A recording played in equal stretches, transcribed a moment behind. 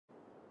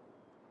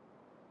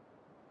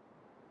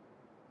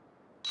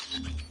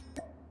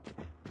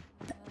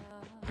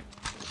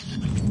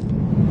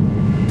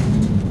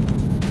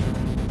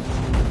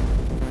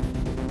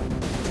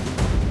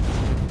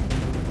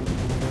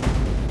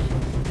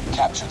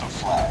the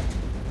flag.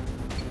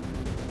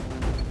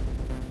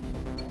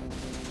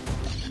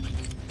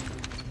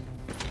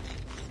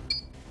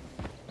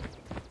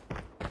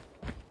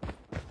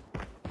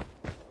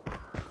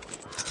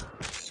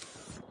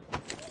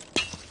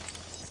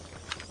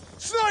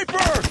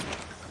 Sniper!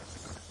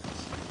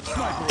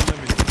 Sniper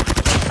eliminated.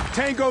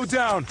 Tango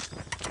down.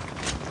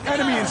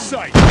 Enemy in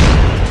sight.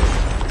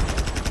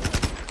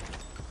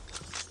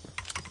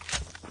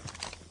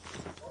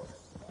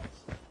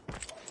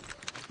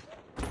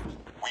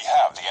 We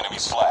have the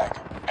enemy's flag.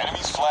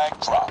 Enemy's flag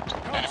dropped.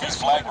 Enemy's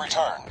flag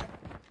returned.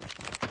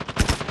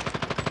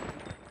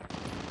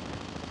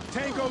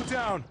 Tango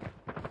down.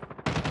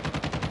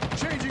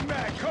 Changing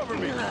mag, cover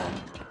me.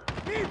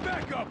 Need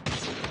backup.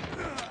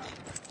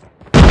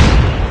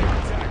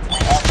 We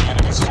have the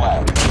enemy's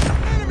flag.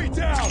 Enemy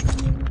down.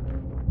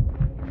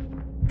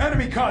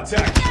 Enemy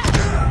contact.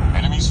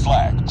 Enemy's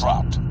flag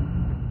dropped.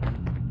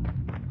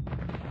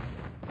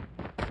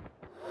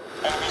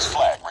 Enemy's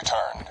flag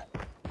returned.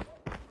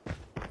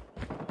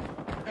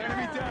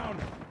 Enemy down.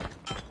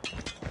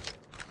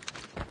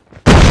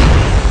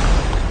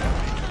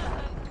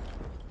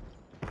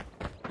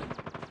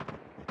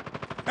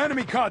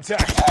 Enemy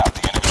contact. We have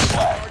the enemy's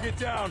flag. Target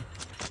down.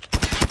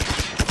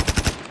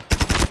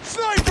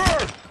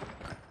 Sniper!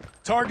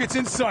 Target's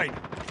in sight.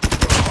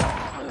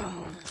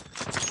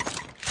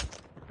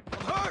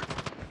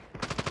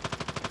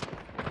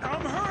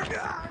 I'm hurt.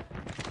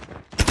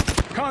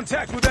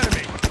 Contact with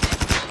enemy.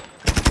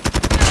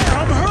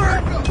 I'm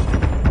hurt.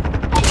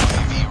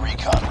 UAV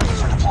recon ready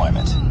for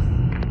deployment.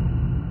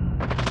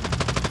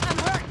 I'm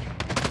hurt.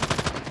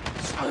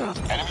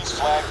 Enemy's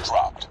flag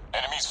dropped.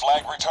 Enemy's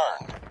flag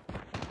returned.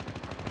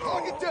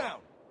 Target down.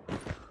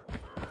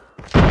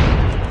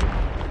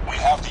 We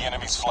have the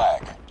enemy's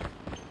flag.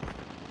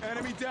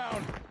 Enemy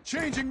down.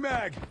 Changing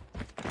mag.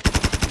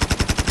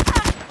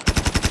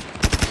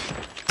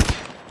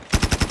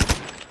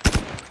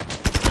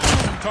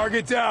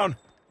 Target down.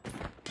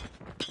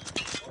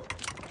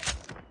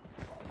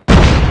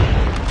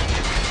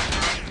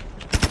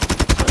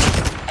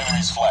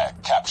 Enemy's flag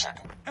captured.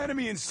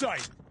 Enemy in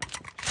sight.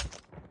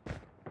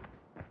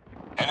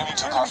 Enemy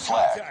took our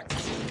flag. Contact.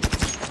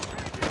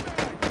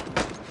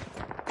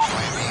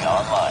 UAV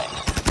online.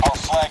 Our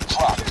flag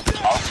dropped.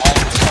 Our flag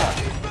returned.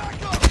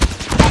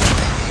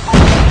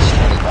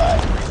 Standing by.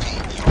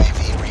 Repeat, UAV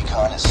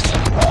recon is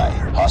standing by.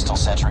 Hostile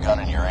sentry gun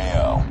in your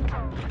AO.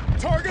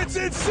 Target's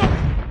in sight.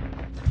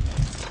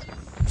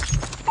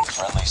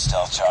 Friendly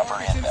stealth chopper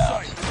Target's in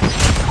inbound. sight.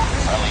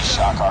 Friendly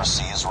shock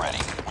RC is ready.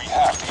 We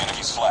have the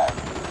enemy's flag.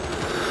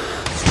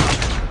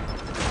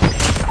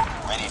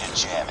 Ready to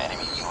jam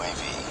enemy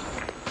UAV.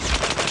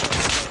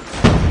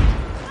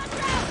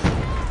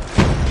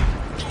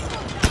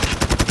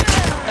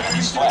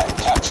 Enemy's flag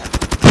captured.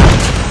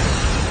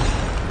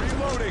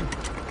 Reloading.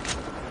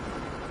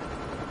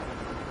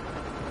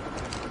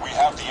 We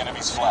have the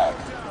enemy's flag.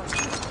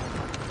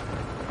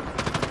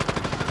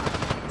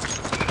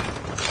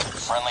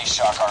 Friendly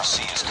shock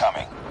RC is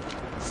coming.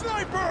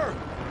 Sniper!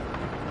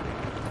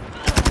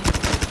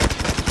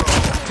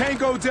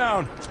 Tango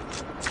down.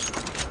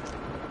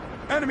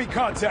 Enemy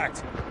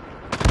contact.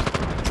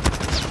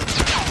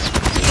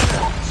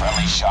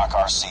 Friendly shock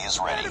RC is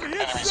ready. Enemy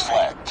Enemy's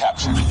inside. flag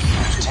captured.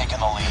 We've taken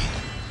the lead.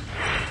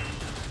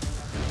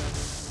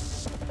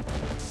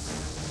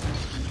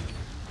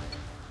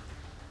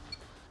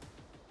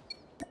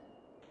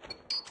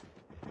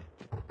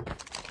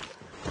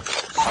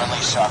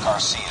 Friendly shock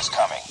RC is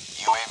coming.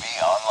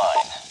 UAV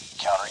online.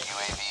 Counter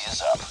UAV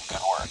is up.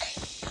 Good work.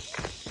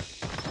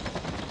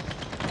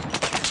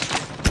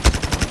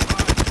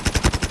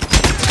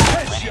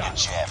 Ready to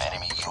jam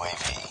enemy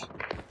UAV.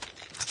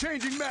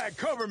 Changing mag,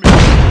 cover me.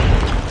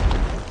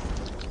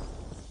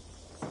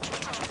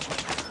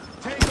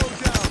 Tango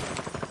down.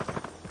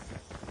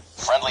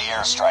 Friendly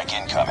airstrike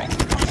incoming.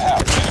 We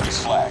have the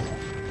enemy's flag.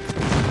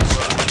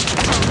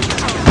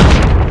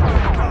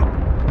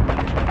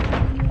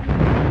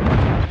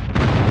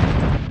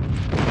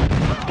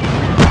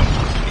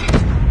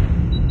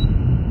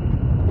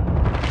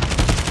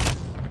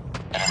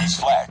 Enemy's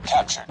flag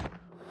captured.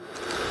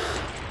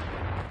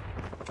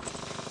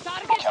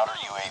 Counter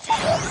UAV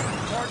up.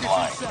 Target's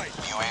Blind. in sight.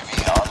 UAV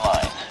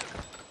online.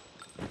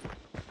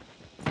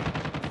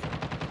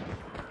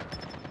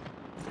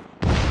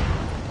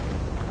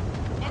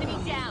 Enemy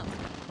down.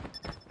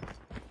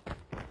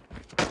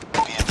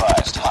 Be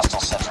advised,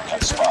 hostile sentry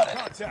gun spotted.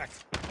 Contact.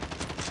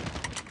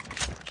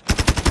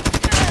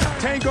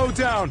 Tango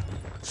down.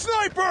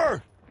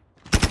 Sniper!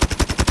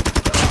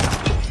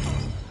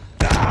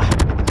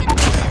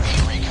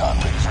 UAV recon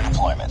ready for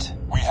deployment.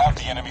 We have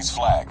the enemy's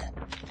flag.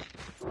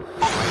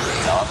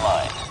 UAV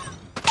online.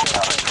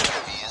 Counter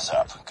UAV is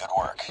up. Good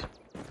work.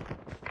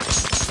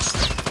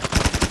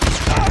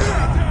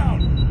 Down.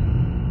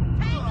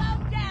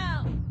 Tango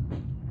down.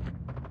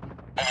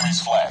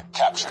 Enemy's flag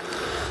captured.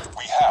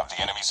 We have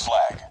the enemy's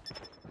flag.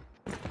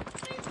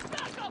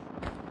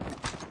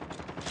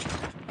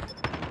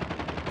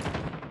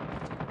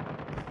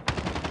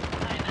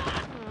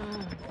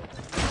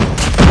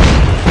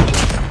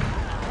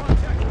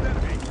 Contact with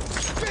enemy.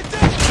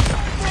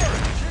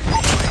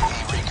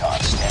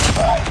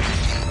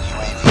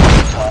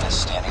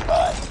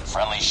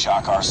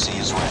 shock RC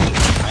is ready.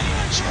 Ready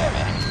to jam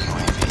enemy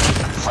UAV.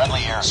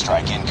 Friendly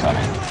airstrike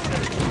incoming.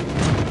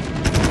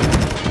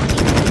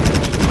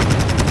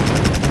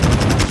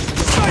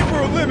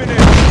 Sniper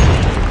eliminated!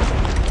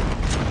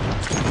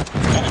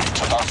 Enemy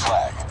took our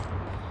flag.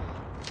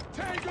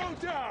 Tango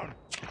down!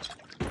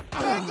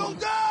 Tango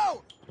down!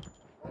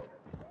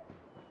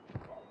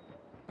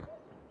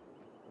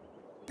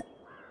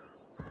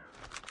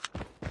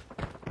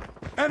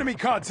 Enemy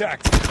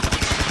contact!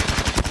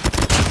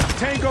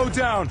 Tango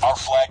down! Our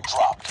flag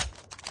dropped.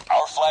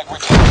 Our flag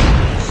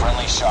retained.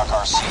 Friendly shock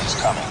RC is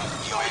coming.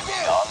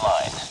 UAV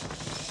online.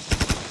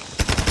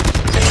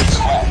 Enemy's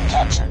flag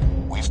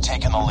captured. We've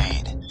taken the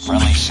lead.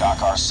 Friendly shock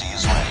RC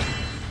is ready.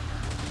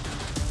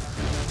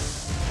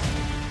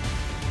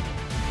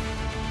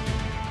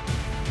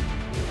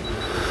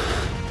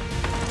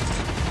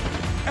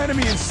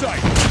 Enemy in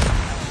sight!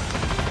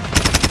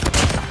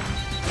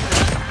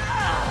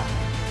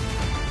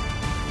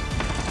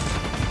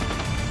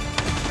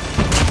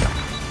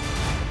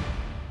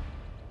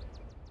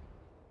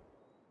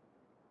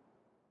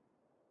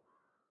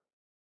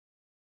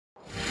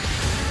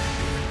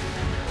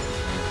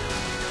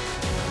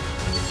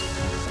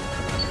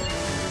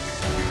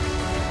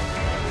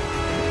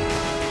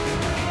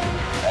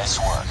 Nice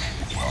work.